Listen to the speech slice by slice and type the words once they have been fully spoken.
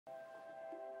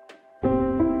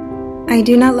I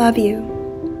do not love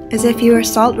you as if you were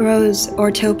salt rose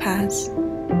or topaz,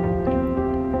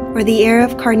 or the air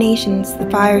of carnations the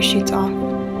fire shoots off.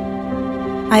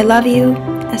 I love you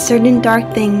as certain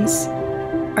dark things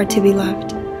are to be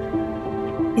loved,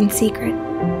 in secret,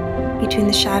 between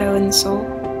the shadow and the soul.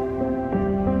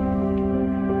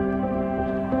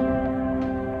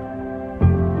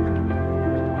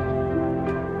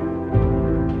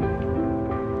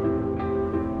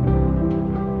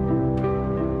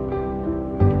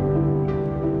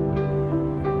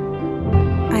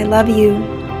 I love you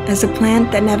as a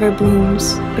plant that never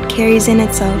blooms, but carries in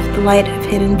itself the light of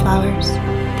hidden flowers.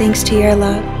 Thanks to your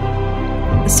love,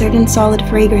 a certain solid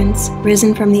fragrance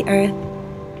risen from the earth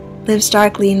lives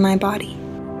darkly in my body.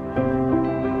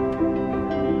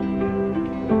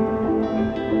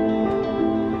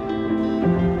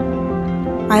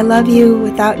 I love you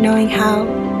without knowing how,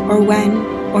 or when,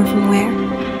 or from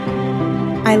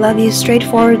where. I love you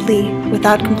straightforwardly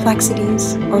without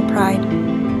complexities or pride.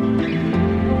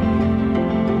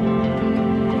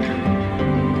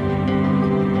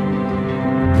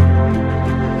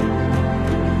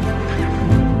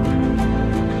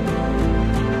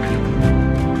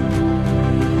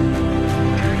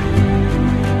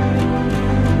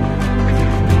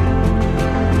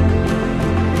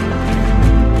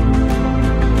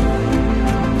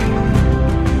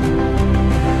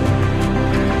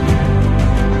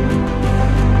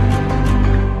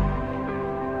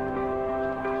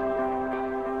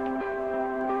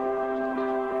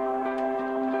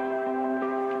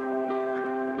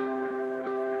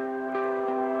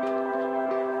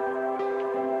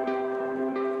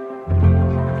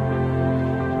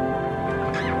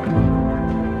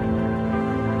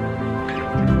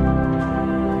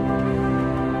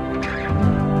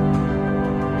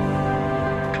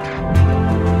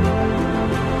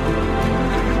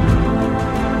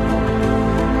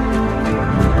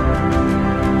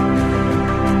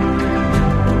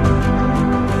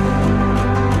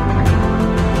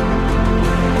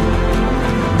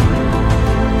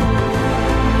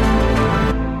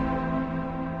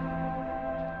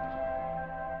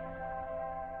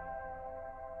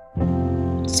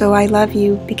 So I love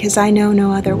you because I know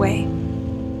no other way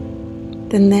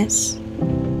than this,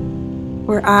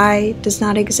 where I does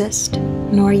not exist,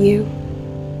 nor you,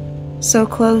 so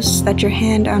close that your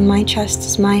hand on my chest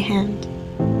is my hand,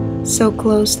 so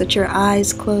close that your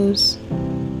eyes close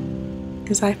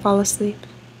as I fall asleep.